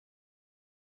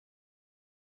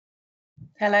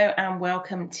Hello and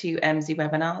welcome to Emsi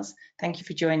Webinars. Thank you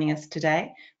for joining us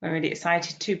today. We're really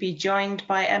excited to be joined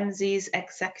by Emsi's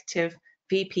Executive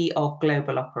VP of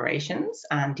Global Operations,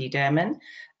 Andy Durman,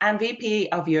 and VP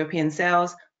of European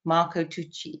Sales, Marco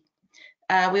Tucci.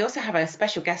 We also have a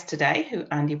special guest today who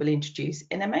Andy will introduce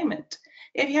in a moment.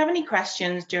 If you have any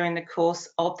questions during the course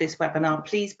of this webinar,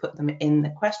 please put them in the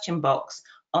question box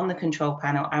on the control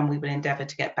panel and we will endeavour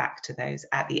to get back to those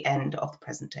at the end of the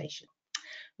presentation.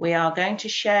 We are going to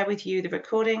share with you the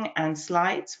recording and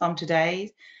slides from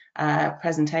today's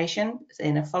presentation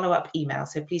in a follow-up email,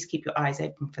 so please keep your eyes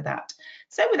open for that.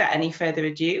 So without any further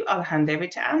ado, I'll hand over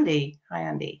to Andy. Hi,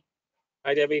 Andy.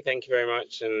 Hi, Debbie. Thank you very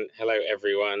much, and hello,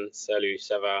 everyone. Salut,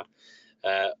 ça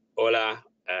va, hola,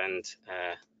 and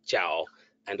ciao,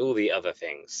 and all the other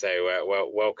things. So,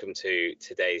 welcome to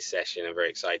today's session. I'm very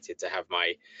excited to have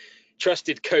my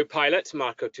trusted co-pilot,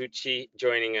 Marco Tucci,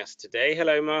 joining us today.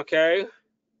 Hello, Marco.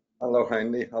 Hello,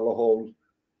 Andy. Hello, all.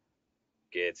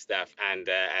 Good stuff. And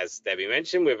as Debbie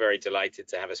mentioned, we're very delighted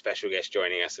to have a special guest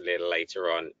joining us a little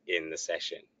later on in the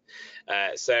session.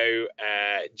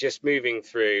 Just moving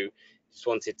through, just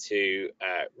wanted to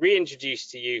reintroduce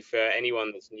to you, for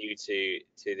anyone that's new to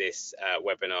this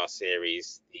webinar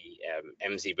series, the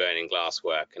Emsi Burning Glass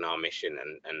work and our mission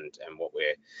and what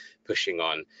we're pushing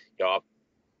on.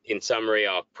 In summary,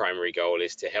 our primary goal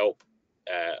is to help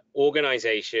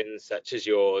organizations such as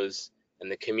yours and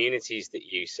the communities that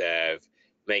you serve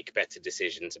make better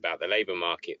decisions about the labor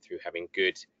market through having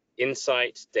good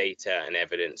insight, data, and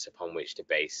evidence upon which to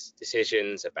base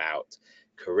decisions about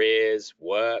careers,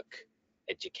 work,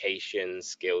 education,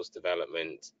 skills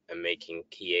development, and making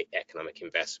key economic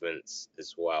investments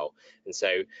as well. And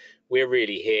so we're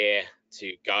really here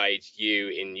to guide you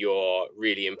in your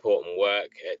really important work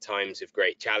at times of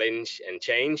great challenge and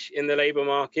change in the labor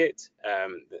market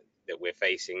that we're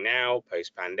facing now,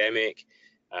 post-pandemic,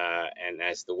 and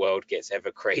as the world gets ever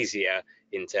crazier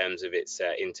in terms of its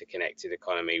interconnected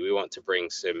economy. We want to bring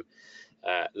some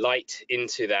light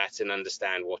into that and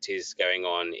understand what is going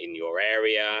on in your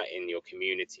area, in your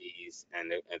communities,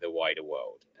 and the wider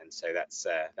world. And so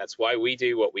that's why we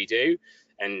do what we do.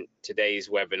 And today's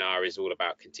webinar is all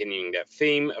about continuing that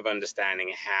theme of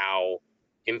understanding how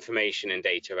information and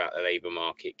data about the labor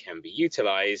market can be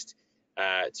utilized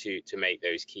to make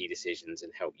those key decisions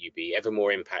and help you be ever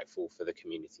more impactful for the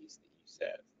communities that you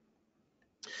serve.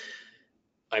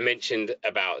 I mentioned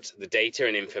about the data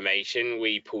and information.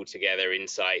 We pull together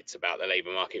insights about the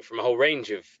labor market from a whole range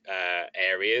of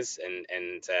areas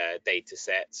and data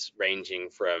sets, ranging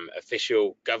from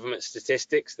official government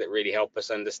statistics that really help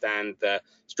us understand the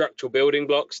structural building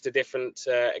blocks to different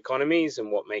economies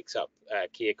and what makes up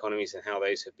key economies and how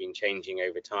those have been changing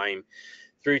over time,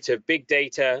 through to big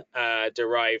data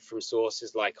derived from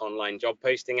sources like online job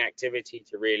posting activity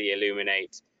to really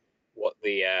illuminate what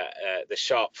the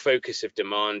sharp focus of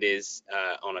demand is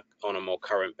on a more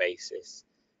current basis,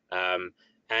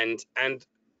 and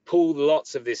pull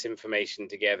lots of this information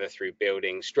together through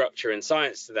building structure and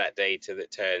science to that data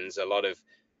that turns a lot of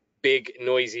big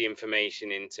noisy information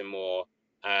into more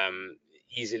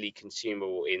easily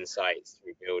consumable insights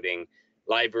through building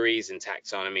libraries and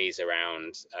taxonomies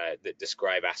around that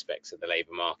describe aspects of the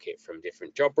labor market from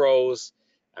different job roles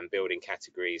and building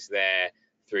categories there,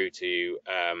 through to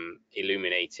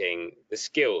illuminating the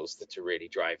skills that are really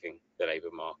driving the labor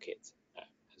market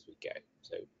as we go.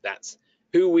 So that's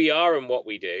who we are and what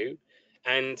we do.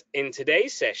 And in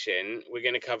today's session, we're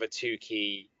going to cover two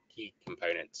key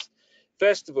components.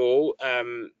 First of all,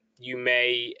 you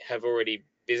may have already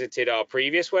visited our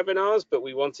previous webinars, but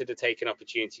we wanted to take an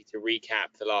opportunity to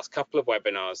recap the last couple of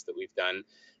webinars that we've done,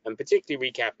 and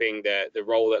particularly recapping the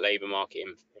role that labor market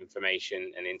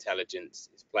information and intelligence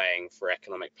is playing for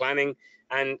economic planning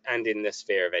and in the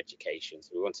sphere of education.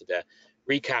 So we wanted to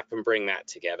recap and bring that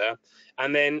together.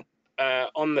 And then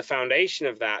on the foundation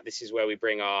of that, this is where we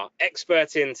bring our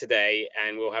expert in today,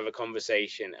 and we'll have a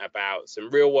conversation about some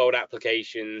real world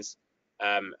applications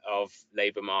of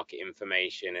labor market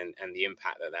information and the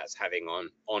impact that that's having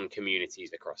on communities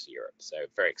across Europe. So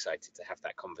very excited to have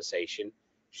that conversation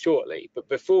shortly. But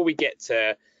before we get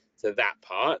to that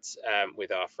part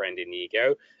with our friend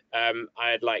Iñigo,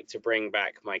 I'd like to bring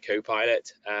back my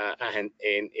co-pilot and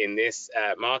in this,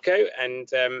 Marco, and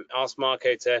ask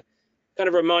Marco to kind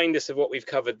of remind us of what we've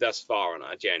covered thus far on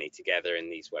our journey together in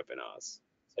these webinars.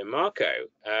 So Marco,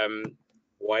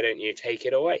 why don't you take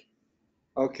it away?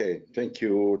 Okay, thank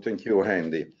you,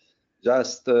 Andy.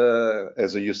 Just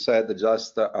as you said,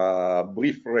 just a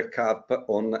brief recap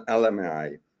on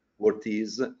LMI. What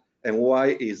is and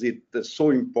why is it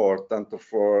so important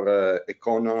for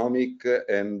economic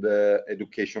and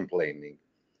education planning?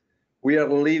 We are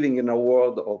living in a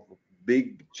world of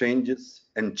big changes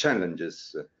and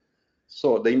challenges.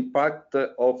 So the impact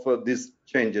of these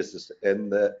changes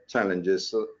and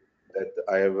challenges that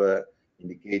I have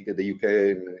indicated, you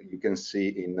can see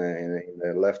in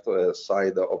the left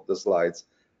side of the slides,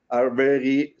 are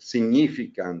very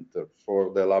significant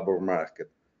for the labor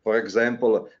market. For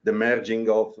example, the merging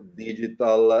of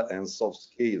digital and soft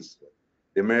skills,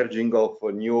 the merging of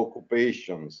new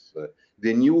occupations,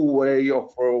 the new way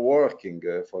of working,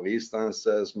 for instance,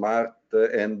 smart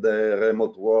and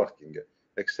remote working,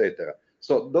 etc.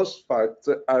 So those facts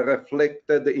are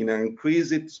reflected in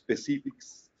increased specific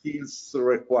skills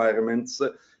requirements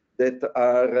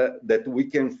that we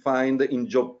can find in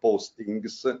job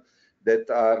postings that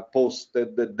are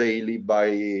posted daily by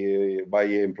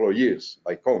employers,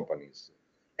 by companies.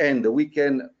 And we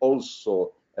can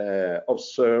also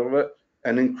observe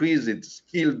an increased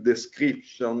skill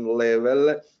description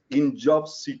level in job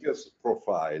seekers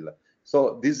profile.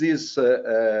 So this is,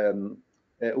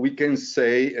 we can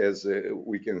say, as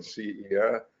we can see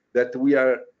here, that we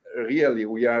are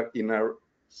in a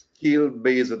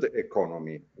skill-based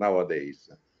economy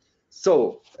nowadays.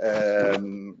 So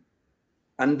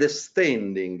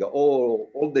understanding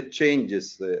all the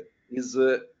changes is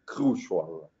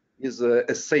crucial, is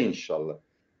essential.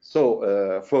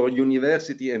 So for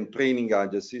university and training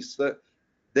agencies,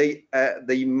 they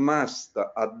must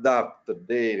adapt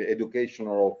their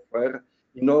educational offer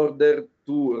in order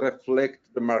to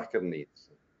reflect the market needs.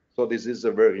 So this is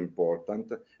very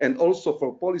important. And also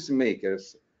for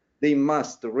policymakers, they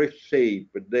must reshape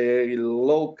their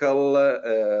local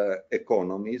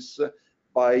economies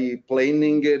by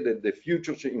planning the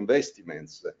future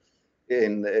investments.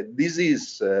 And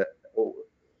these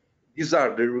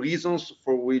are the reasons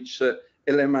for which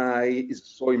LMI is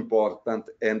so important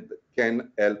and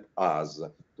can help us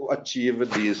to achieve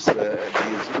these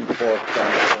important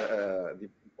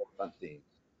things.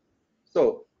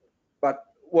 So, but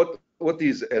what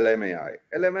is LMI?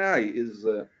 LMI is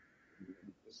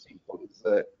simple. It's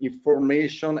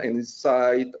information and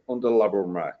insight on the labor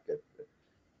market.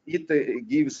 It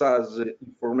gives us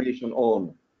information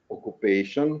on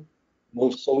occupation,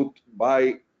 most sought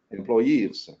by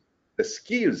employees, the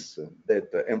skills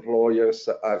that employers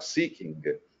are seeking,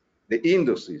 the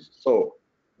industries. So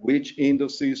which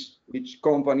industries, which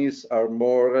companies are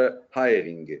more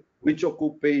hiring, which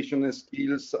occupational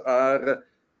skills are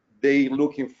they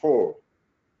looking for?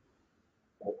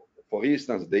 For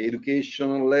instance, the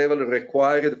education level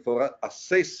required for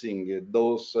assessing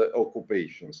those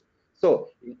occupations. So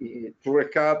to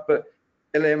recap,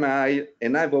 LMI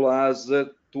enable us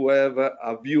to have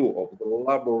a view of the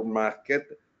labor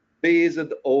market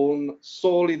based on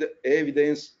solid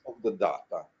evidence of the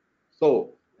data.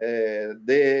 So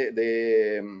the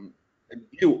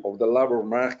view of the labor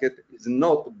market is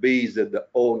not based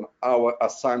on our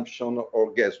assumption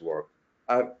or guesswork,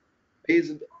 are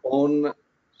based on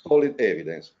solid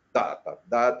evidence, data.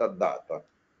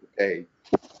 Okay,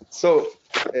 so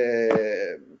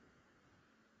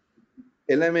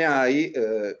LMI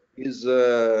is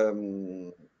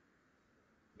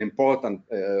important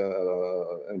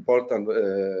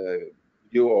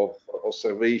view of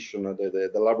observation of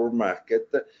the labor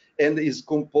market, and is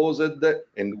composed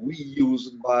and we use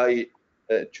by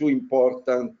two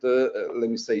important, let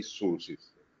me say,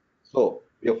 sources. So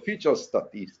the official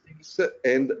statistics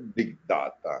and big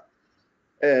data.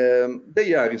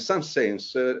 They are, in some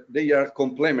sense, they are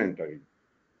complementary.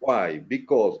 Why?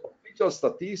 Because official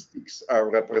statistics are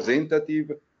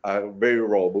representative, are very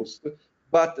robust,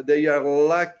 but they are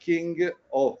lacking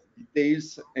of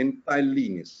details and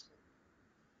timeliness.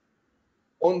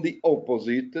 On the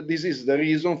opposite, this is the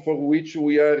reason for which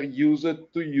we are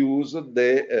used to use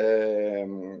the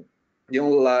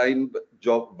online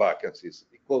job vacancies,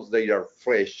 because they are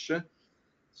fresh.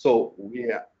 So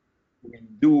we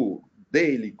do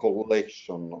daily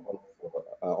collection of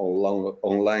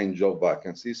online job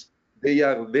vacancies. They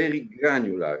are very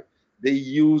granular. They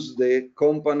use the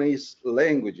company's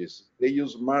languages. They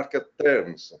use market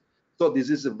terms. So this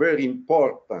is very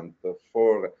important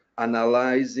for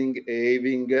analyzing,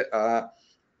 having a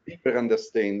deeper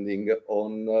understanding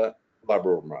on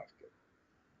labor market.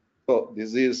 So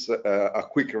this is a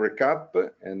quick recap,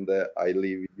 and I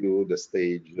leave you the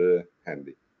stage,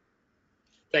 Andy.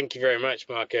 Thank you very much,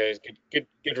 Marco. Good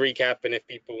recap. And if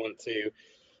people want to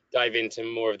dive into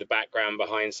more of the background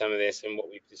behind some of this and what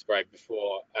we've described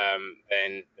before,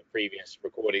 then the previous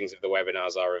recordings of the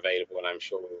webinars are available, and I'm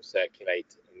sure we'll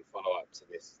circulate in follow up to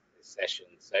this session.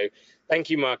 So thank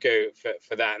you, Marco,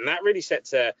 for that. And that really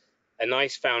sets a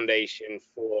nice foundation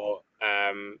for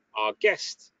our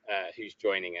guest who's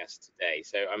joining us today.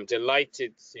 So I'm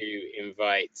delighted to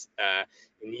invite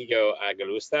Iñigo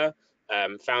Argaluza,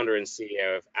 founder and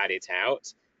CEO of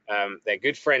ADDITOUT. They're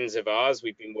good friends of ours.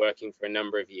 We've been working for a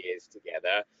number of years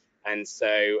together. And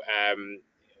so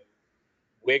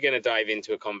we're going to dive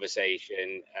into a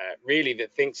conversation really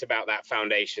that thinks about that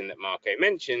foundation that Marco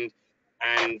mentioned,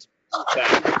 and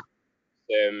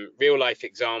real life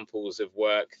examples of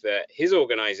work that his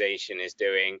organization is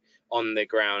doing on the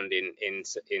ground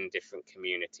in different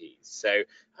communities. So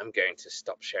I'm going to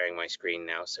stop sharing my screen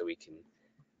now so we can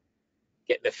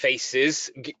get the faces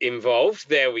involved.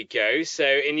 There we go. So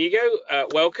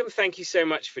Iñigo, welcome. Thank you so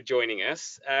much for joining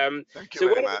us. Thank you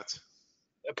very much.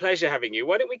 A pleasure having you.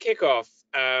 Why don't we kick off?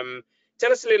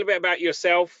 Tell us a little bit about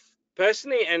yourself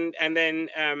personally, and then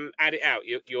ADDITOUT,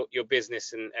 your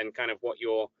business, and kind of what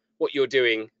you're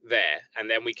doing there, and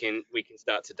then we can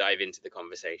start to dive into the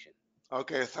conversation.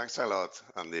 Okay, thanks a lot,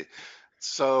 Andy.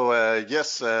 So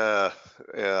yes,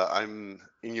 I'm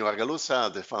Iñigo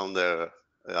Argaluza, the founder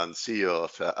and CEO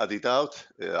of ADDITOUT.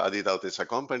 ADDITOUT is a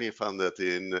company founded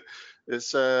in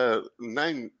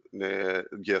 9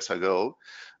 years ago.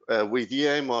 With the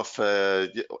aim of,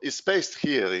 it's based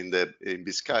here in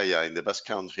Bizkaia, in the Basque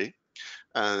Country,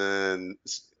 and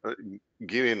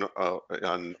giving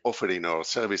and offering our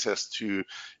services to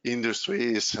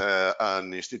industries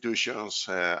and institutions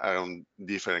around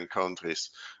different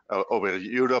countries over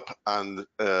Europe and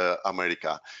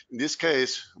America. In this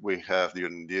case, we have,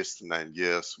 during these 9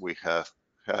 years, we have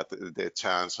had the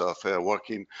chance of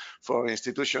working for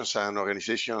institutions and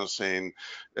organizations in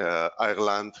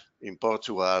Ireland, in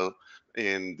Portugal,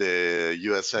 in the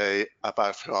USA,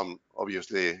 apart from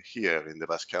obviously here in the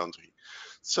Basque Country.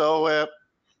 So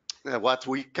what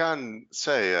we can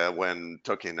say when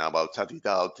talking about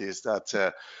ADDITOUT is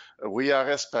that we are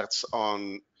experts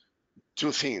on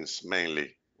 2 things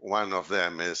mainly. One of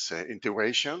them is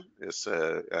integration.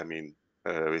 I mean,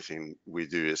 everything we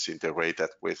do is integrated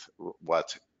with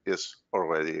what is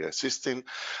already existing,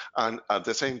 and at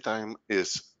the same time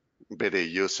is very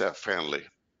user friendly,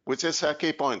 which is a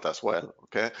key point as well,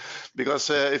 okay? Because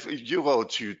if you go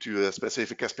to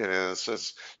specific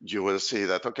experiences, you will see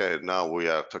that, okay, now we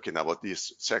are talking about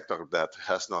this sector that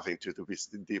has nothing to do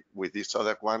with this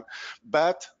other one.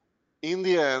 But in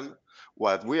the end,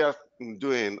 what we are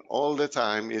doing all the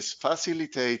time is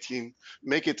facilitating,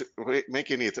 making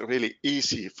it really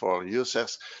easy for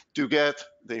users to get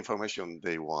the information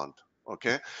they want,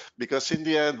 okay? Because in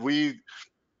the end,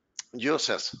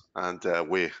 users, and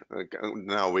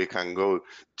now we can go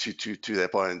to the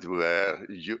point where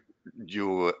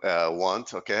you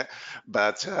want, okay?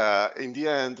 But in the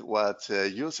end, what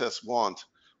users want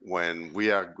when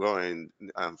we are going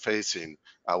and facing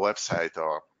a website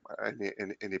or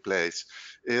any place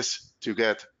is to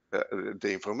get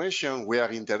the information we are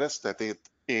interested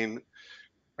in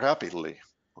rapidly,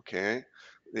 okay?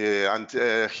 And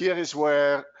here is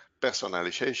where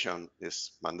personalization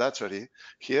is mandatory.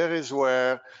 Here is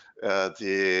where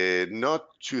not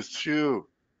to throw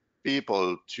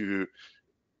people to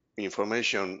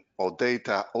information or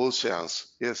data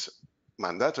oceans is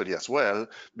mandatory as well,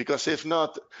 because if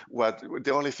not,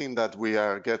 the only thing that we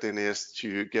are getting is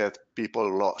to get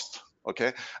people lost,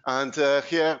 okay? And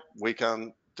here we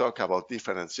can talk about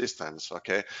different systems,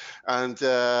 okay? And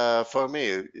for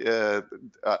me,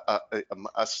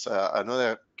 as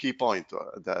another key point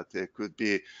that could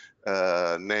be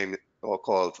named or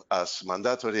called as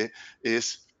mandatory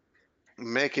is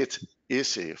make it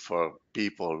easy for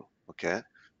people, okay?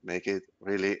 Make it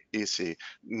really easy,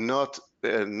 not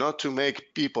to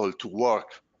make people to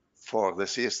work for the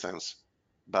systems,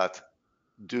 but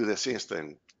do the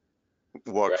system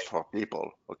work for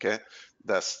people, okay?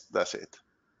 That's it.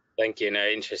 Thank you. No,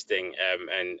 interesting,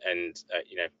 and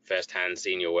you know, firsthand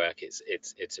seeing your work,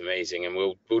 it's amazing, and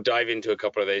we'll dive into a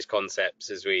couple of those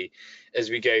concepts as we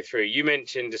go through. You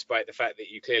mentioned, despite the fact that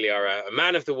you clearly are a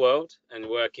man of the world and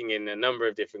working in a number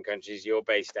of different countries, you're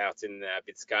based out in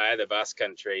Bizkaia, the Basque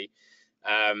Country.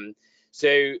 So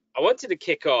I wanted to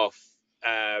kick off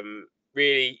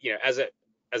really, you know,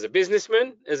 as a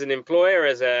businessman, as an employer,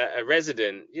 as a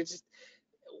resident, you just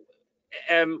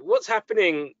what's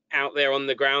happening out there on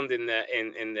the ground in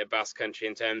the Basque Country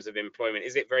in terms of employment?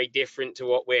 Is it very different to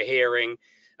what we're hearing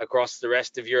across the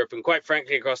rest of Europe and quite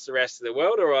frankly across the rest of the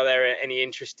world, or are there any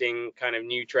interesting kind of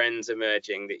new trends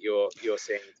emerging that you're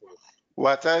seeing?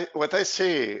 What I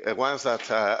see, once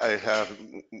that I have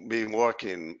been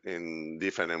working in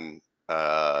different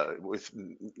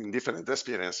different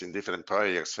experience in different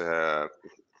projects,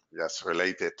 just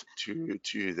related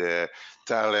to the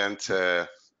talent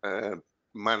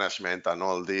management and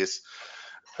all this.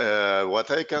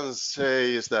 what I can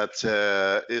say is that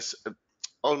it's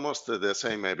almost the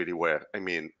same everywhere. I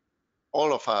mean,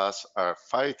 all of us are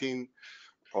fighting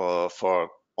for,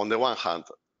 on the one hand,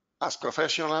 as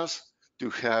professionals, to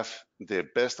have the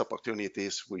best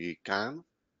opportunities we can,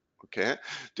 okay,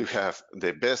 to have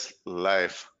the best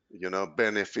life,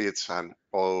 benefits and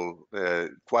all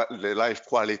the life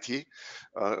quality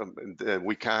that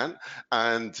we can.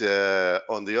 And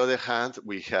on the other hand,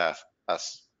 we have,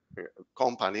 as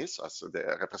companies, as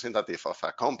the representative of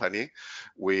a company,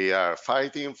 we are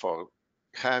fighting for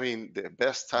having the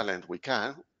best talent we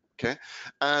can, okay?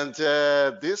 And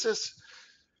this is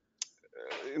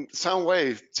in some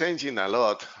way changing a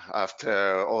lot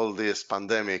after all this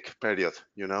pandemic period,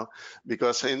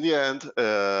 because in the end,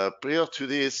 prior to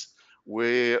this,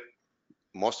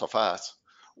 most of us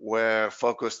were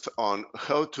focused on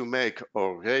how to make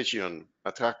our region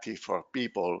attractive for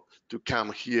people to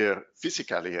come here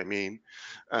physically,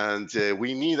 and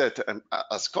we needed,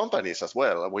 as companies as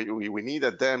well, we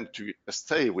needed them to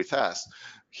stay with us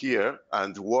here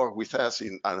and work with us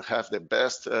and have the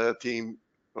best team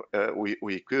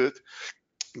we could.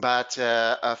 But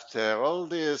after all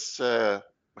these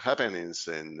happenings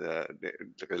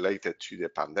related to the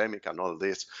pandemic and all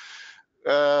this,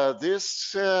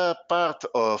 this part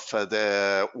of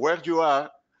where you are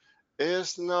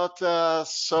is not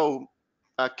so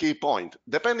a key point,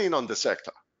 depending on the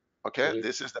sector. Okay,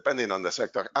 this is depending on the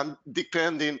sector and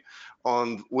depending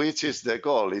on which is the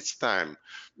goal each time.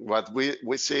 What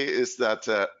we see is that,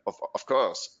 of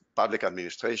course, public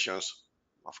administrations,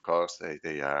 of course,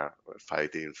 they are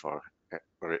fighting for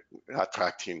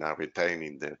attracting and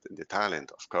retaining the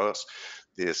talent. Of course,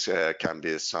 this can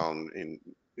be shown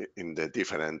in the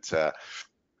different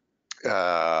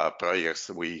projects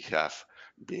we have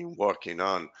been working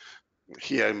on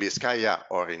here in Bizkaia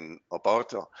or in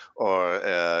Porto or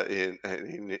in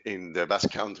the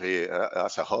Basque Country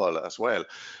as a whole as well.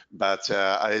 But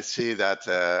I see that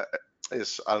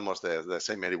it's almost the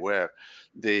same everywhere.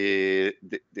 The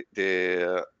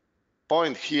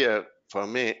point here for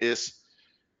me is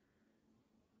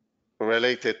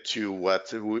related to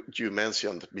what you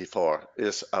mentioned before,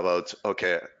 is about,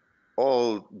 okay,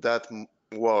 all that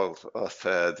world of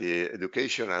the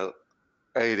educational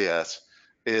areas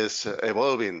is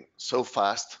evolving so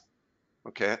fast,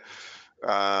 okay,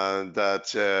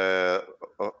 that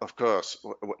of course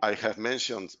I have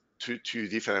mentioned two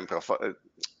different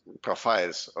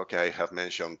profiles. Okay, I have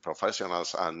mentioned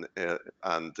professionals and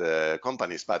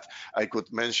companies, but I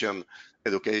could mention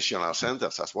educational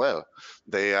centers as well.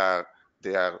 They are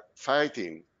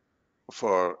fighting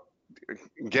for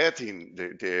getting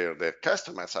the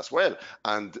customers as well,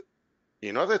 and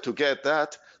in order to get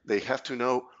that, they have to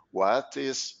know what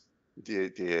is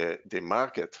the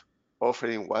market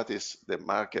offering, what is the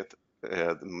market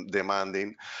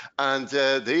demanding, and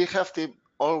they have to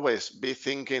always be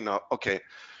thinking of, okay,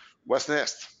 what's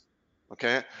next?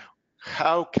 Okay,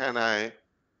 how can I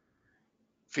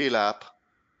fill up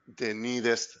the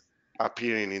needs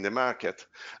appearing in the market?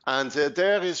 And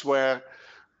there is where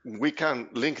we can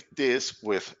link this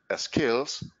with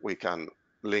skills, we can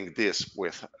link this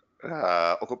with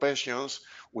occupations,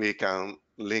 we can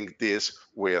link this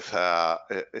with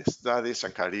studies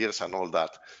and careers and all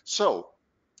that. So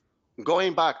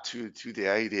going back to the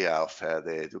idea of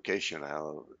the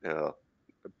educational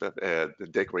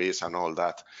degrees and all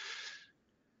that,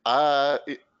 I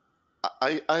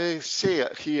see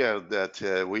here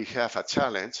that we have a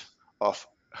challenge of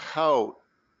how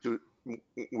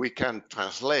we can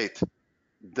translate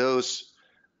those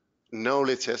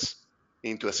knowledges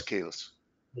into skills,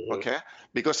 okay?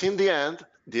 Because in the end,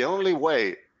 the only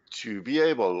way to be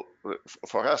able,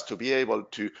 for us to be able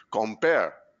to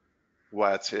compare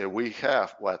what we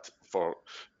have,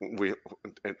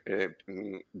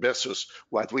 versus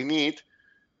what we need,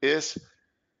 is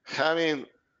having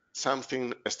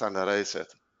something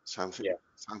standardized,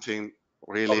 something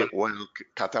really well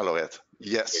cataloged.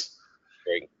 Yes.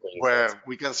 Where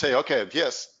we can say, okay,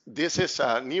 yes, this is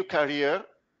a new career,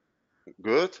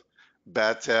 good,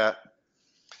 but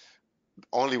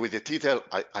only with the title,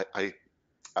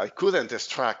 I couldn't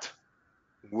extract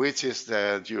which is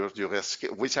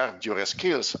which are your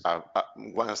skills,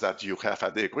 ones that you have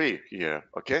a degree here,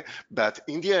 okay? But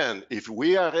in the end, if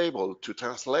we are able to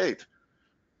translate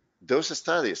those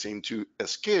studies into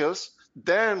skills,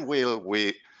 then will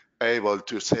we able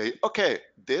to say, okay,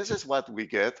 this is what we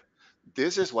get,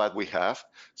 this is what we have.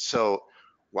 So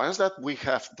once that we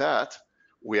have that,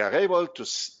 we are able to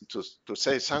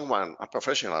say someone, a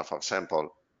professional, for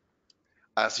example,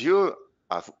 as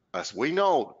we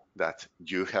know that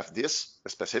you have this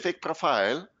specific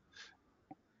profile,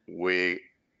 we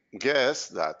guess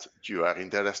that you are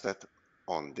interested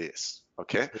on this,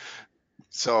 okay?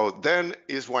 So then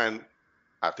is when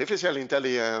artificial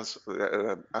intelligence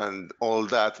and all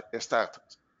that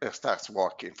starts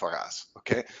working for us,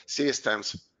 okay?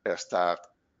 Systems start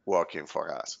working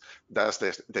for us. That's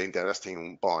the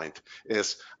interesting point,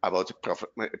 is about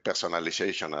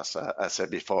personalization, as I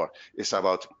said before. It's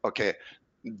about, okay,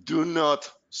 do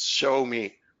not show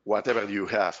me whatever you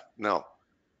have. No,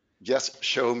 just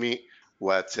show me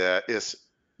what is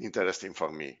interesting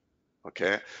for me,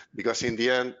 okay? Because in the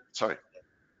end, sorry.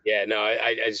 Yeah, no,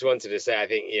 I just wanted to say, I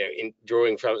think, you know, in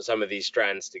drawing from some of these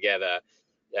strands together,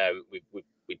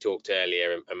 we talked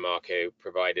earlier, and Marco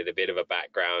provided a bit of a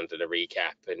background and a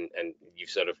recap, and you've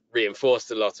sort of reinforced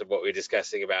a lot of what we're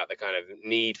discussing about the kind of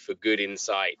need for good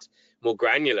insight, more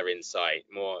granular insight,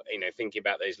 more, you know, thinking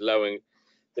about those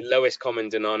the lowest common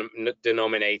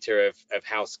denominator of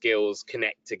how skills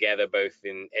connect together, both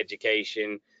in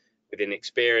education, within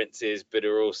experiences, but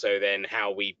are also then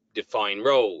how we define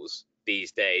roles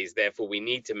these days. Therefore, we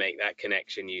need to make that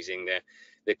connection using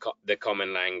the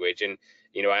common language. And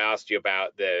you know, I asked you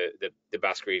about the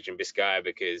Basque region, Bizkaia,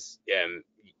 because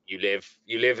you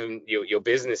live and your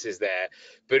business is there,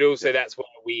 but also that's where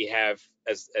we have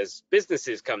as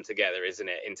businesses come together, isn't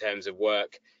it, in terms of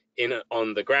work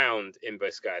on the ground in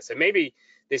Bizkaia. So maybe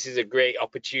this is a great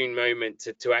opportune moment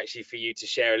to actually for you to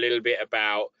share a little bit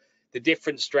about the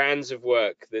different strands of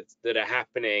work that are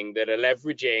happening, that are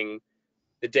leveraging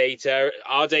the data,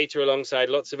 our data, alongside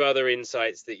lots of other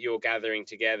insights that you're gathering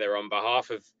together on behalf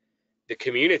of the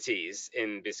communities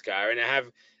in Bizkaia. And I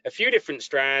have a few different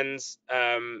strands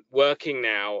working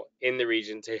now in the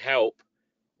region to help.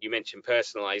 You mentioned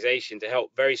personalization, to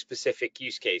help very specific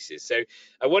use cases. So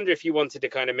I wonder if you wanted to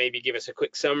kind of maybe give us a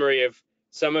quick summary of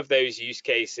some of those use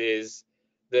cases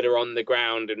that are on the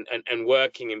ground and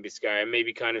working in Bizkaia, and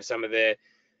maybe kind of some of the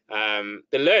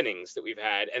learnings that we've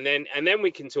had, and then we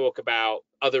can talk about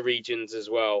other regions as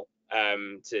well,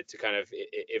 to kind of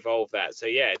evolve that. So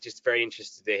yeah, just very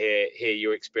interested to hear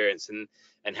your experience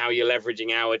and how you're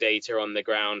leveraging our data on the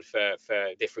ground for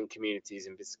different communities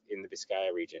in the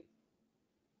Bizkaia region.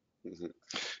 Mm-hmm.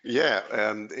 Yeah,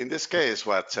 in this case,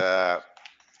 what,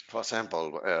 for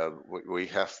example, we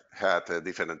have had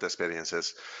different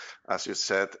experiences, as you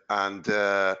said, and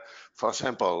for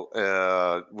example,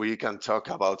 we can talk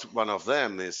about one of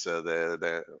them is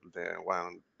the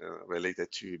one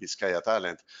related to Bizkaia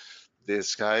Talent.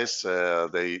 These guys, their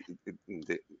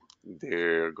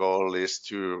goal is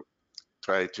to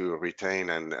try to retain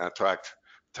and attract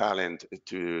talent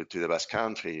to the Basque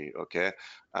Country, okay?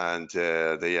 And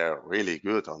they are really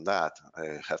good on that.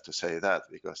 I have to say that,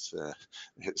 because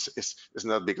it's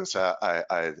not because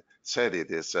I said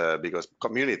it, it's because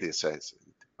community says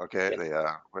it, okay?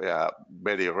 Yeah. They are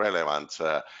very relevant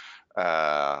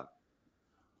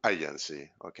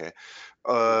agency, okay?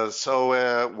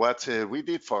 So what we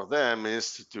did for them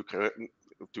is to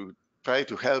try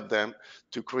to help them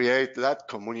to create that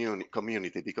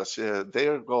community, because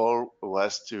their goal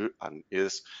was to and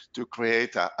is to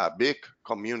create a big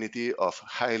community of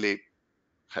highly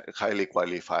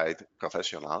qualified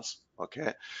professionals,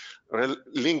 okay,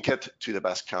 linked to the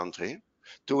Basque Country,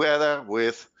 together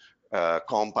with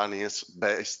companies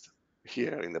based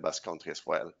here in the Basque Country as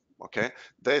well. Okay,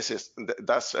 that's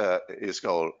his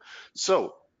goal.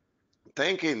 So,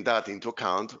 taking that into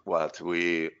account, what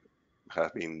we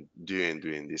have been doing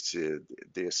during these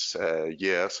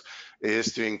years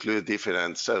is to include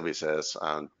different services.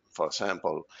 And for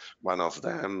example, one of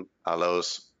them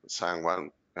allows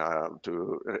someone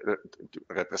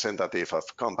representative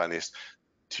of companies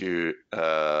to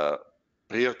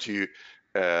prior to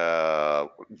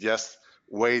just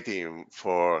waiting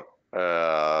for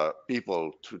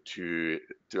people to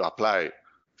apply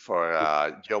for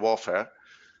a job offer.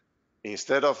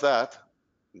 Instead of that,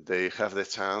 they have the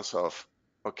chance of,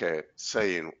 okay,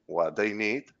 saying what they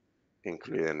need,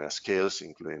 including skills,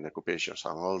 including occupations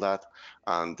and all that,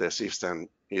 and the system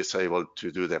is able to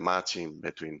do the matching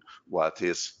between what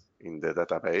is in the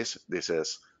database. This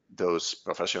is those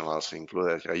professionals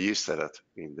included, registered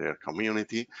in their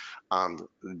community, and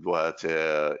what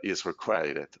is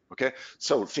required, okay?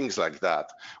 So things like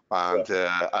that. And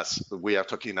as we are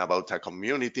talking about a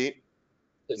community,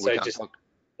 so just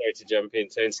sorry to jump in.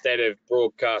 So instead of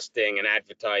broadcasting and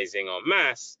advertising en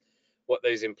masse, what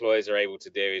those employers are able to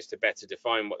do is to better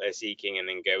define what they're seeking, and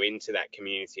then go into that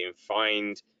community and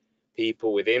find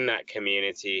people within that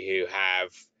community who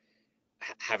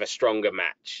have a stronger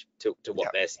match to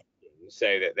what they're seeking,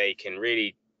 so that they can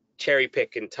really cherry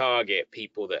pick and target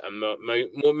people that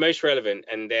are most relevant,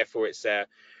 and therefore it's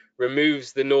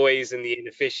removes the noise and the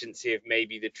inefficiency of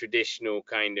maybe the traditional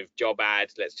kind of job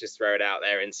ad. Let's just throw it out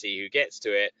there and see who gets to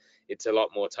it. It's a lot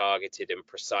more targeted and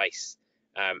precise.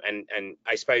 And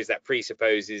I suppose that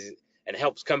presupposes and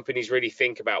helps companies really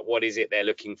think about what is it they're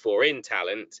looking for in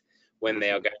talent when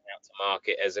they are going out to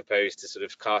market, as opposed to sort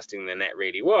of casting the net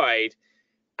really wide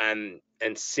and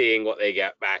seeing what they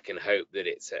get back and hope that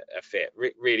it's a fit.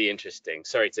 Really interesting.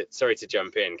 Sorry to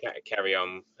jump in. Carry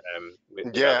on.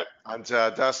 Yeah, and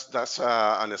that's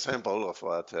an example of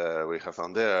what we have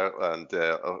done there. And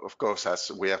of course,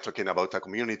 as we are talking about a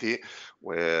community,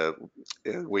 where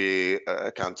we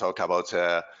can talk about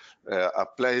a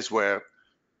place where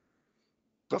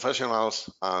professionals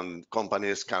and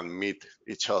companies can meet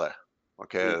each other.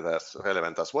 Okay, that's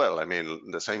relevant as well. I mean,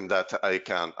 the same that I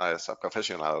can, as a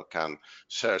professional, can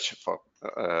search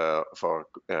for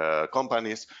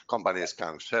companies. Companies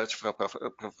can search for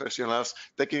professionals,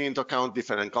 taking into account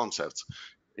different concepts,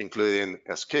 including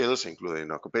skills,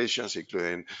 including occupations,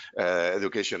 including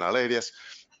educational areas.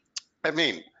 I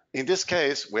mean, in this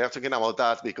case, we are talking about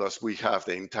that because we have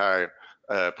the entire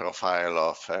profile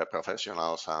of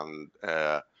professionals and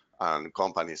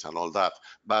companies and all that.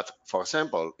 But for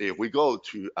example, if we go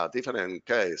to a different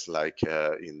case, like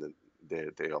in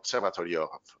the Observatory of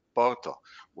Porto,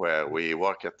 where we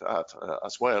work at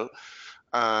as well,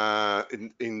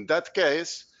 in that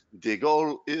case, the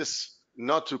goal is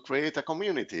not to create a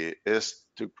community, is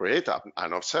to create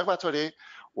an observatory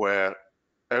where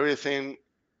everything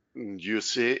you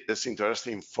see is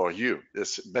interesting for you.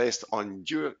 It's based on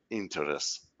your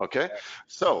interests, okay? Yeah.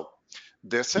 So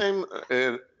the same,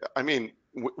 I mean,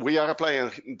 we are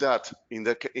applying that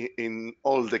in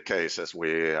all the cases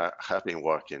we have been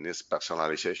working. Is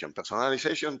personalization.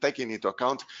 Personalization taking into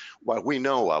account what we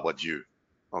know about you,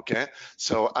 okay?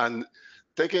 So, and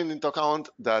taking into account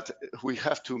that we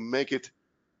have to make it,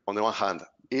 on the one hand,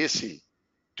 easy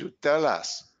to tell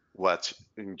us what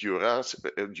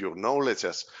your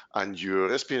knowledges and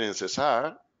your experiences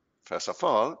are, first of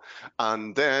all,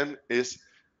 and then is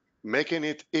making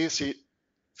it easy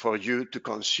for you to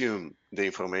consume the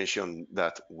information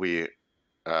that we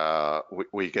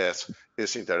guess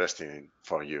is interesting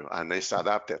for you and is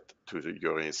adapted to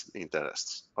your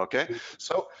interests. Okay,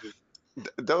 so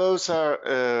those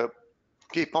are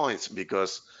key points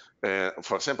because,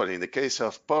 for example, in the case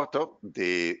of Porto,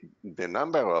 the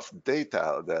number of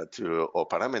data that or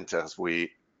parameters we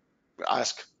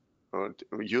ask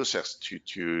users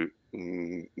to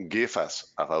give us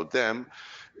about them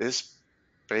is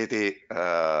pretty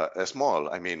small.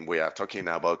 I mean, we are talking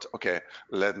about, okay,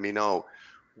 let me know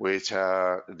which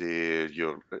are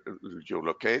your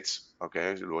locates,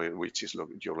 okay, which is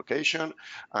your location,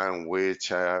 and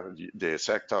which are the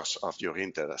sectors of your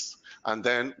interest. And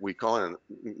then we go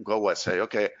and say,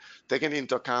 okay, taking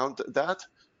into account that,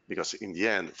 because in the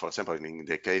end, for example, in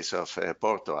the case of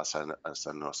Porto as an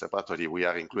observatory, we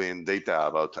are including data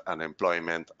about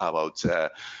unemployment, about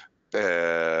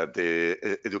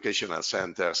the educational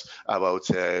centers, about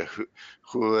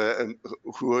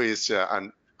who is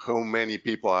and how many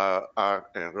people are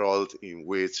enrolled in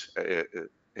which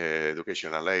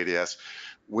educational areas,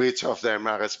 which of them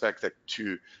are expected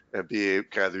to be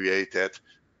graduated,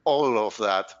 all of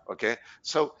that, okay?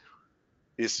 So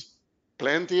it's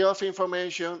plenty of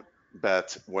information,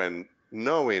 but when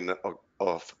knowing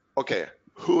of okay,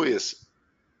 who is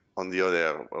on the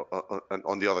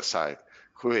other side,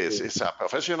 who is a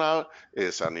professional,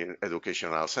 is an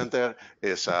educational center,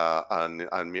 is an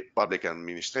public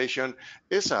administration,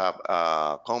 is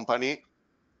a company,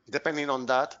 depending on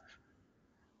that,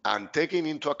 and taking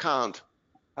into account,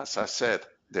 as I said,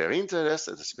 their interest,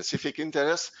 the specific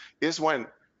interest, is when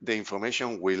the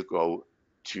information will go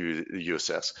to the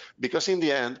users. Because in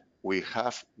the end, we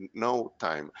have no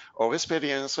time. Our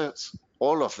experiences,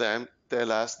 all of them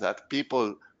tell us that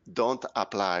people don't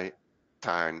apply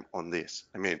time on this.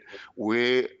 I mean,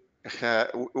 we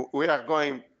are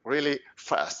going really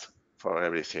fast for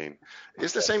everything.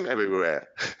 It's the same everywhere.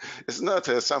 It's not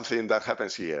something that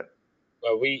happens here.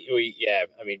 Well, yeah,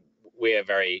 I mean, we are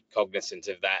very cognizant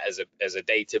of that as a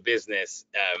data business,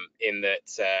 in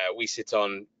that we sit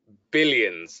on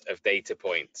billions of data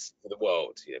points for the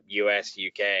world, US,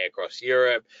 UK, across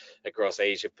Europe, across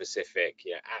Asia Pacific,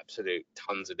 absolute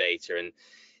tons of data. And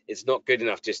it's not good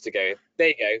enough just to go, there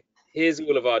you go, here's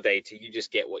all of our data, you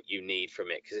just get what you need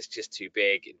from it, because it's just too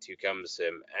big and too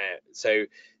cumbersome. So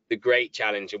the great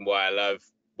challenge, and why I love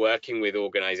working with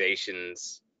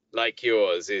organizations like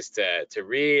yours, is to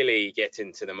really get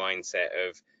into the mindset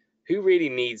of who really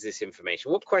needs this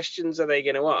information. What questions are they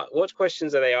going to ask? What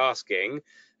questions are they asking?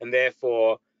 And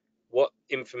therefore, what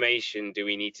information do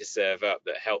we need to serve up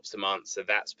that helps them answer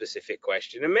that specific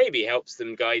question, and maybe helps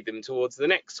them guide them towards the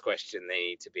next question they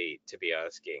need to be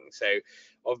asking. So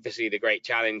obviously the great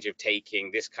challenge of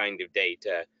taking this kind of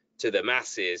data to the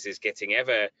masses is getting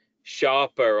ever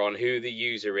sharper on who the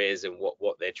user is and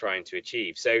what they're trying to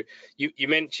achieve. So you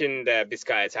mentioned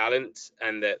Bizkaia Talent,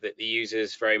 and that the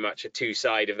users very much a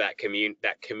two-side of that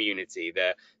community,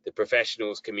 the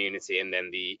professionals community, and then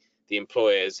the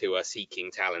employers who are seeking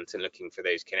talent and looking for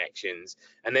those connections.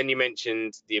 And then you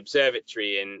mentioned the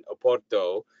observatory in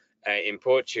Porto in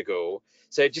Portugal.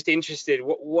 So just interested,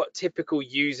 what typical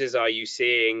users are you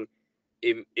seeing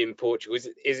in Portugal?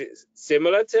 Is it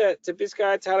similar to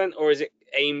Bizkaia Talent, or is it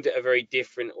aimed at a very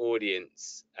different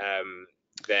audience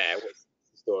there? What's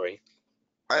the story?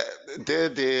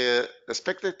 The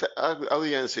expected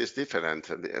audience is different,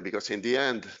 because in the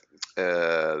end,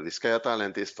 Bizkaia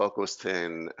Talent is focused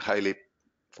in highly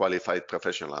qualified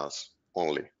professionals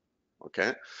only.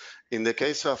 Okay. In the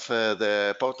case of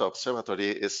the Porto Observatory,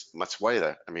 is much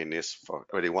wider. I mean, it's for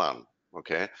everyone.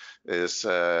 Okay.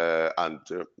 And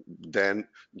then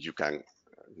you can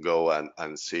go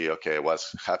and see, okay,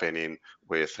 what's happening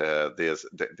with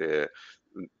the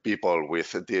people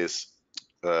with this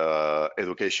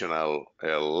educational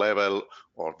level,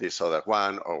 or this other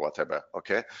one, or whatever.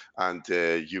 Okay. And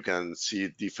you can see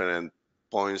different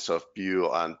points of view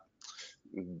and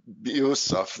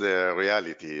views of the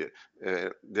reality.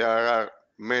 There are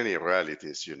many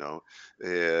realities, you know.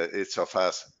 Each of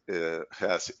us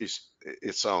has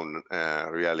its own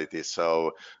reality.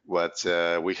 So what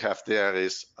we have there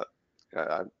is,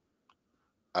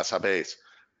 as a base,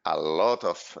 a lot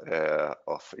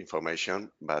of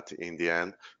information, but in the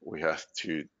end, we have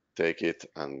to take it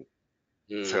and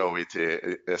throw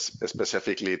it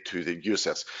specifically to the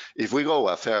users. If we go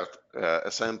a third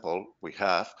example, we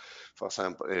have, for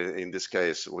example, in this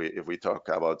case, if we talk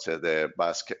about the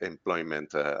Basque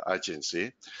Employment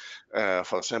Agency,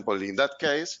 for example, in that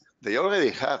case, they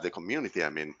already have the community. I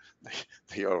mean,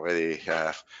 they already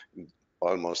have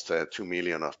almost 2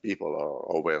 million of people,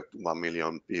 or over 1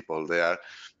 million people there,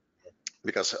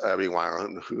 because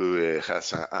everyone who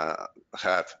has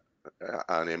had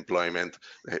unemployment,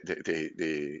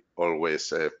 they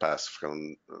always pass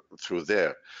through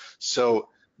there. So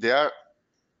they are,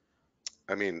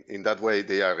 I mean, in that way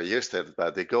they are registered,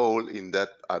 but the goal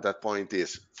at that point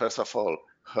is, first of all,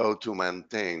 how to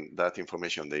maintain that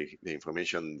information, the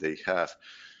information they have,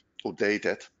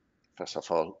 updated, first of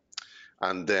all,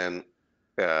 and then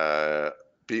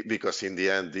because in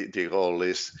the end the goal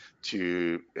is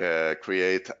to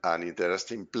create an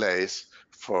interesting place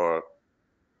for,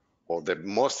 or the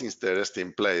most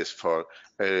interesting place for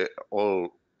all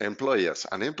employers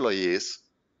and employees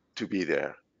to be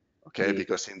there. Okay,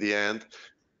 because in the end,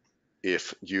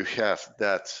 if you have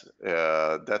that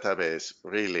database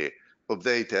really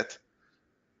updated,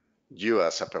 you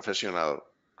as a professional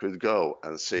could go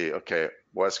and see, okay,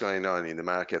 what's going on in the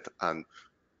market and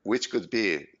which could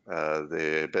be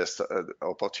the best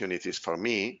opportunities for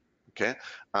me. Okay,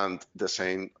 and the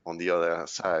same on the other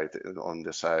side, on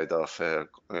the side of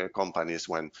companies,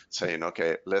 when saying,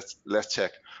 okay, let's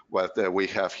check what we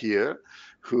have here,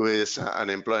 who is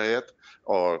unemployed,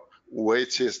 or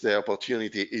which is the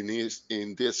opportunity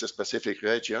in this specific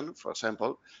region, for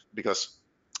example, because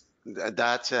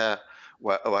that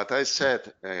what I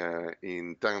said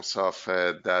in terms of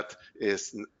that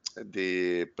is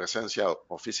the presential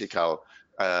or physical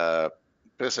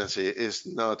presence is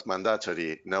not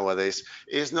mandatory nowadays.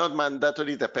 It's not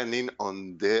mandatory depending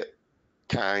on the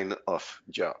kind of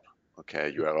job,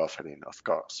 okay, you are offering, of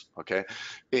course. Okay,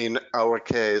 in our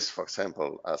case, for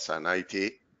example, as an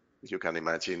IT, you can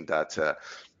imagine that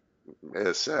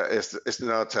it's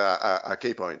not a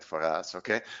key point for us.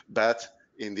 Okay, but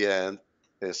in the end,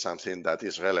 is something that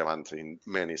is relevant in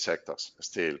many sectors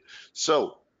still.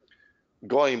 So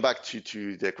going back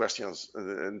to the questions,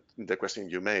 the question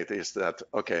you made is that,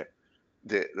 okay,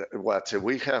 what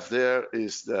we have there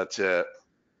is that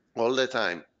all the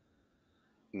time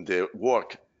the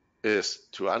work is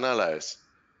to analyze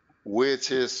which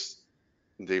is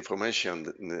the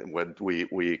information what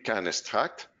we can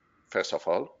extract, first of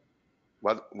all,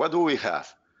 what do we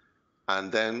have,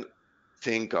 and then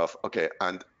think of, okay,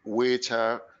 and which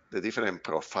are the different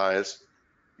profiles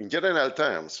in general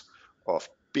terms of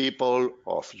people,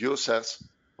 of users,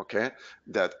 okay,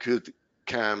 that could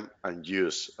come and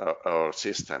use our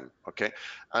system, okay?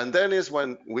 And then is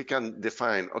when we can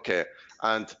define, okay,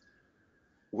 and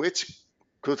which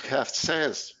could have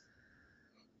sense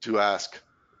to ask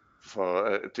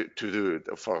for to do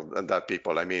for that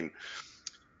people. I mean,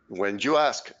 when you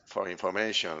ask for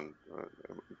information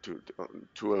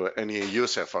to any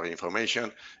user for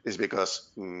information, is because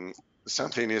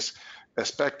something is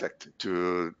expected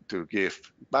to give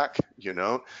back, you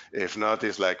know. If not,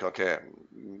 it's like, okay,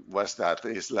 what's that?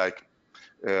 It's like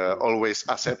always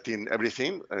accepting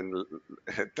everything and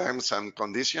terms and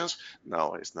conditions.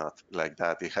 No, it's not like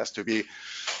that. It has to be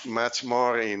much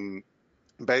more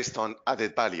based on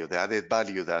added value, the added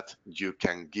value that you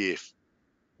can give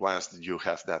once you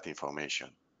have that information.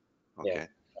 Okay. Yeah,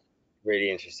 really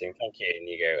interesting. Thank you,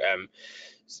 Iñigo.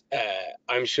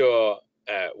 I'm sure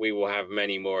we will have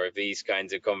many more of these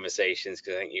kinds of conversations,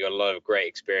 because I think you've got a lot of great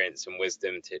experience and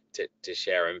wisdom to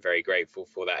share. I'm very grateful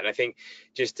for that. And I think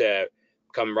just to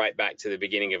come right back to the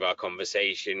beginning of our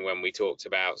conversation when we talked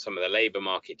about some of the labour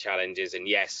market challenges, and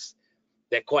yes,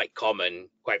 they're quite common,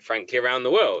 quite frankly, around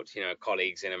the world. You know,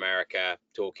 colleagues in America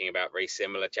talking about very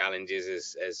similar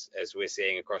challenges as we're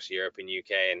seeing across Europe and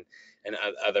UK and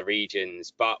other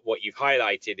regions. But what you've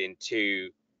highlighted in two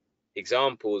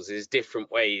examples is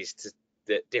different ways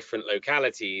that different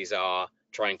localities are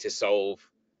trying to solve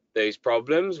those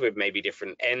problems, with maybe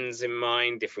different ends in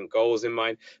mind, different goals in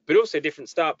mind, but also different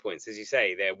start points. As you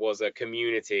say, there was a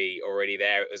community already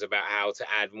there. It was about how to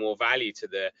add more value to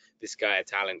the Bizkaia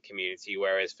talent community,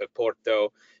 whereas for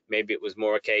Porto, maybe it was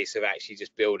more a case of actually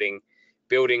just building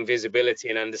visibility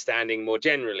and understanding more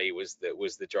generally was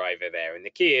the driver there. And the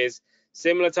key is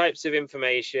similar types of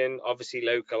information, obviously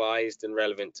localized and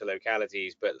relevant to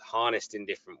localities, but harnessed in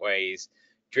different ways,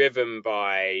 driven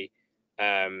by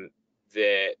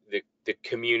the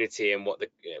community and what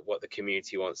the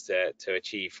community wants to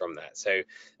achieve from that. So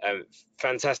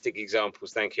fantastic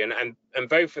examples, thank you. And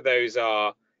both of those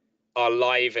are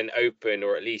live and open,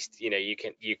 or at least, you know, you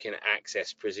can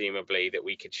access, presumably, that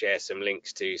we could share some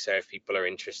links to. So if people are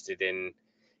interested in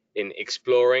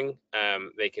exploring,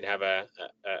 they could have a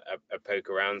poke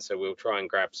around. So we'll try and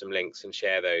grab some links and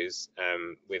share those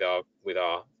with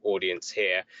our audience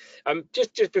here.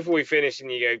 Just before we finish, and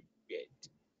you go,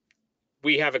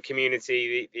 we have a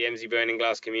community. The Emsi Burning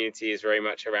Glass community is very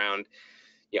much around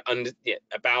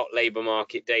about labour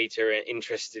market data,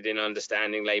 interested in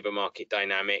understanding labour market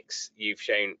dynamics. You've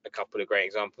shown a couple of great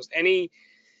examples.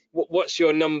 What's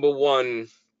your number one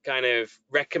kind of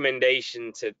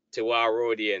recommendation to our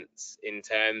audience in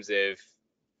terms of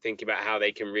thinking about how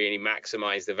they can really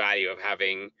maximize the value of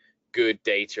having good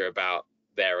data about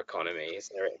their economy?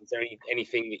 Is there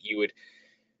anything that you would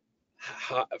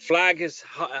flag as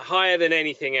higher than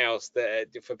anything else that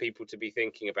for people to be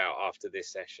thinking about after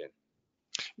this session?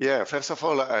 Yeah, first of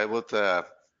all, I would say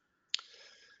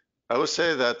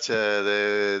that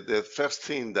the first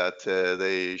thing that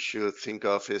they should think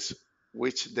of is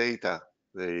which data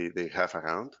they have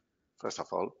around, first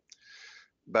of all.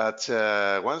 But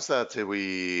once that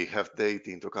we have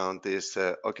data into account, is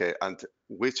okay, and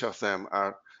which of them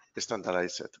are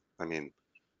standardized? I mean,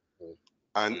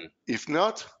 and if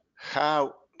not,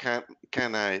 how can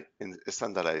I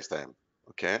standardize them?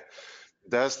 Okay,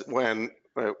 that's when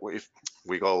if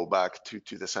we go back to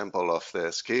the sample of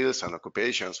the skills and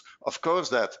occupations. Of course,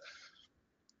 that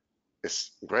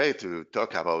it's great to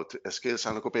talk about skills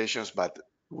and occupations, but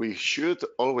we should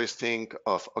always think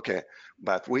of, okay,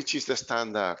 but which is the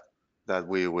standard that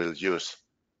we will use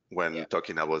when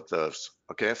talking about those?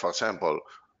 Okay, for example,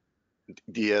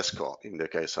 the ESCO in the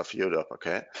case of Europe,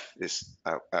 okay, is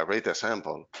a great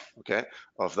example, okay,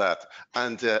 of that.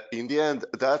 And in the end,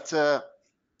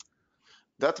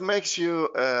 that makes you,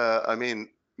 I mean,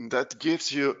 that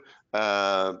gives you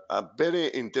a very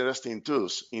interesting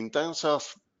tools in terms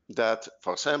of that.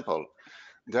 For example,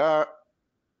 there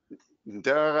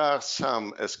are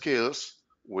some skills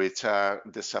which are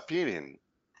disappearing.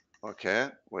 Okay,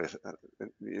 with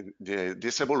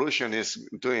this evolution is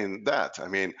doing that. I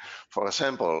mean, for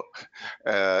example,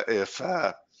 if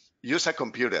use a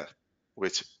computer,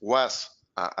 which was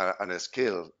a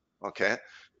skill, okay,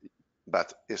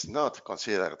 but it's not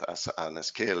considered as a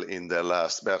skill in the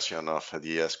last version of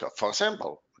the ESCO, for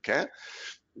example, okay,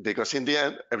 because in the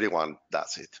end everyone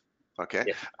does it.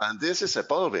 Okay, and this is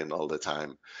evolving all the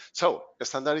time. So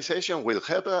standardization will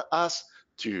help us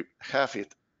to have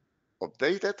it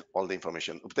updated, all the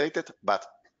information updated, but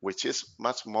which is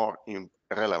much more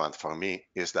relevant for me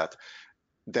is that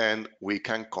then we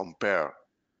can compare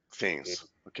things.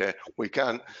 Okay, we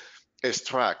can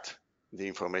extract the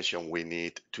information we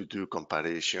need to do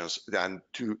comparisons and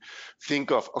to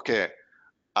think of, okay,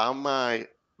 am I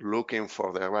looking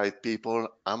for the right people?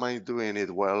 Am I doing it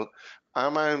well?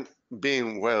 Am I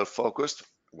being well focused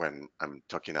when I'm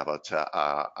talking about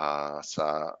as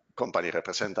a company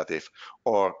representative,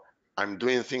 or I'm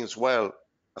doing things well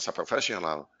as a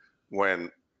professional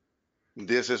when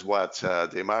this is what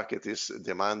the market is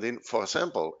demanding. For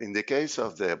example, in the case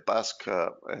of the Basque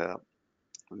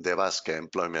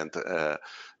employment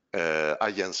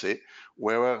agency,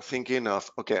 we were thinking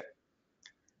of, okay,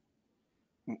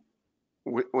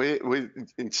 we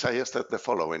suggested the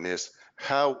following is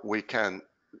how we can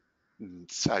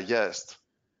suggest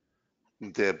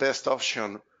the best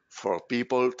option for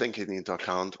people taking into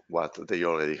account what they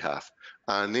already have.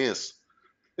 And it's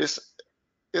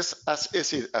as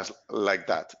easy as like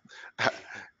that.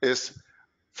 Is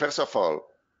first of all,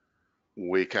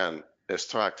 we can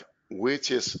extract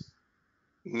which is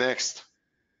next,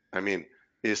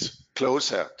 is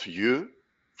closer to you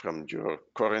from your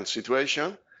current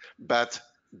situation, but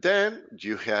then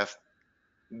you have,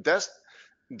 that's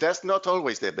not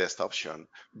always the best option,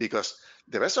 because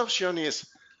the best option is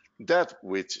that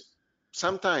which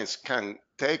sometimes can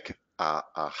take a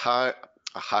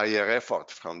higher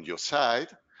effort from your side,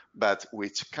 but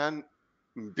which can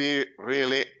be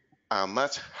really a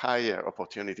much higher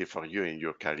opportunity for you in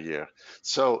your career.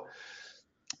 So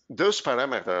those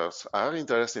parameters are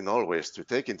interesting always to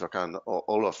take into account,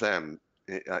 all of them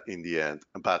in the end.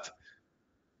 But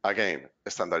again,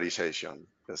 standardization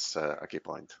is a key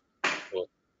point. Well,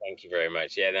 thank you very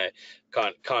much. Yeah, no,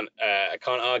 I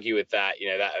can't argue with that. You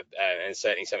know, that and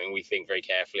certainly something we think very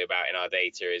carefully about in our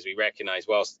data is we recognise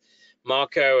whilst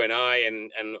Marco and I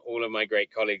and all of my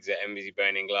great colleagues at Emsi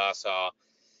Burning Glass are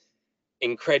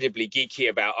incredibly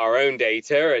geeky about our own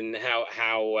data and how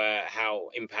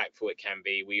impactful it can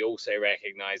be, we also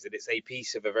recognize that it's a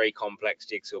piece of a very complex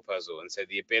jigsaw puzzle, and so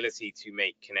the ability to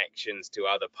make connections to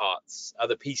other parts,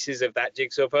 other pieces of that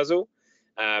jigsaw puzzle,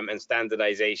 and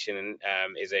standardization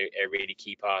is a really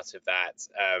key part of that.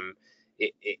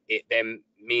 It then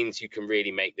means you can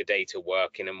really make the data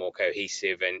work in a more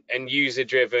cohesive and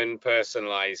user-driven,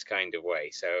 personalized kind of way.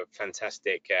 So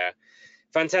fantastic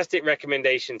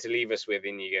recommendation to leave us with,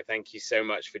 Iñigo. Thank you so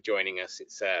much for joining us.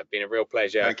 It's been a real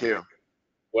pleasure. Thank you.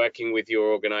 Working with your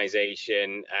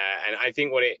organization. And I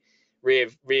think what it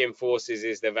reinforces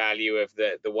is the value of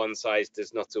the one size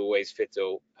does not always fit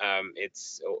all.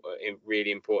 It's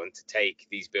really important to take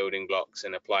these building blocks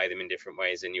and apply them in different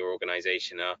ways, and your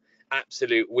organization are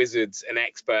absolute wizards and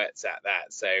experts at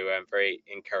that. So I'm very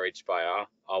encouraged by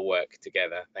our work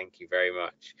together. Thank you very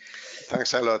much.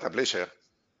 Thanks a lot. A pleasure.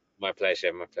 My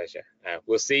pleasure, my pleasure.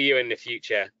 We'll see you in the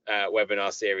future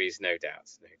webinar series, no doubt,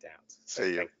 no doubt.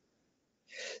 See you.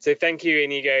 So thank you,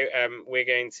 Iñigo. We're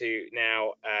going to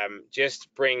now just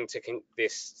bring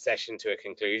this session to a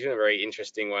conclusion, a very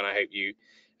interesting one. I hope you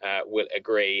will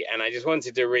agree. And I just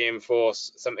wanted to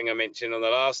reinforce something I mentioned on the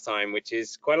last time, which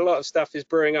is quite a lot of stuff is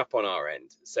brewing up on our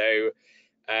end. So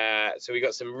we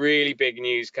got some really big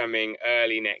news coming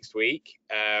early next week.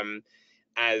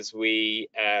 As we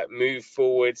move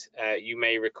forward, you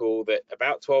may recall that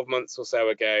about 12 months or so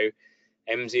ago,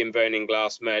 Emsi and Burning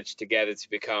Glass merged together to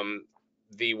become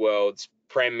the world's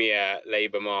premier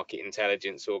labour market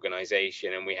intelligence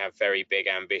organisation, and we have very big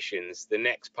ambitions. The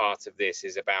next part of this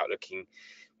is about looking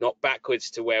not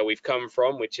backwards to where we've come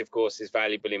from, which of course is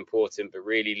valuable, important, but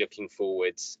really looking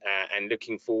forwards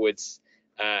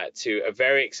to a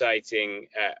very exciting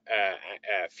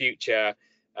future.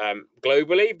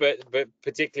 Globally, but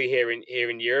particularly here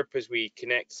in Europe, as we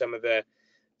connect some of the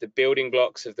building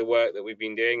blocks of the work that we've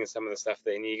been doing and some of the stuff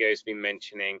that Iñigo's been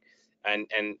mentioning, and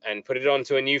put it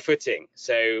onto a new footing.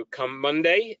 So come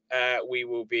Monday, we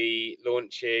will be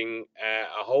launching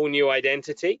a whole new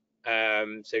identity.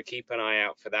 So keep an eye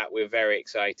out for that. We're very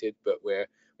excited, but we're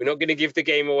not going to give the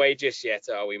game away just yet,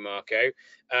 are we, Marco?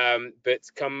 But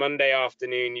come Monday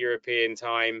afternoon, European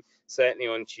time, certainly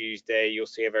on Tuesday, you'll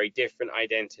see a very different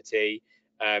identity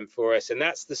for us. And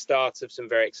that's the start of some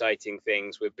very exciting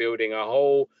things. We're building a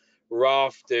whole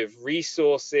raft of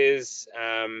resources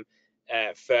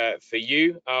for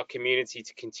you, our community,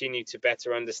 to continue to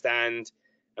better understand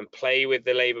and play with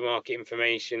the labour market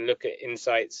information, look at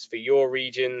insights for your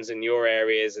regions and your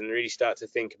areas, and really start to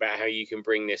think about how you can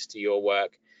bring this to your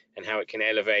work and how it can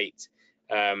elevate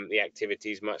the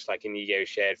activities, much like Iñigo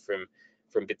shared from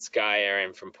Bizkaia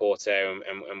and from Porto,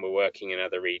 and we're working in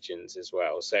other regions as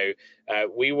well. So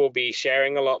we will be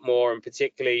sharing a lot more, and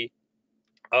particularly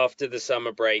after the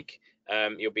summer break,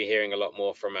 you'll be hearing a lot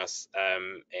more from us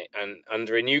and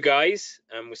under a new guise,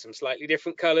 with some slightly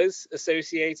different colors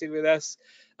associated with us,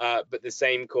 but the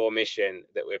same core mission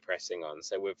that we're pressing on.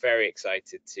 So we're very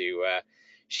excited to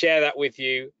share that with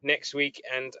you next week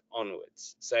and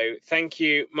onwards. So thank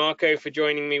you, Marco, for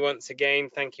joining me once again.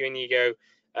 Thank you, Iñigo,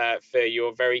 for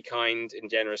your very kind and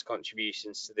generous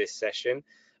contributions to this session.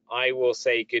 I will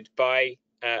say goodbye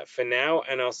for now,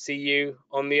 and I'll see you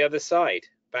on the other side.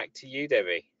 Back to you,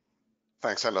 Debbie.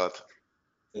 Thanks a lot.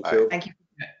 Thank Bye. you.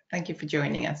 Thank you for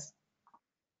joining us.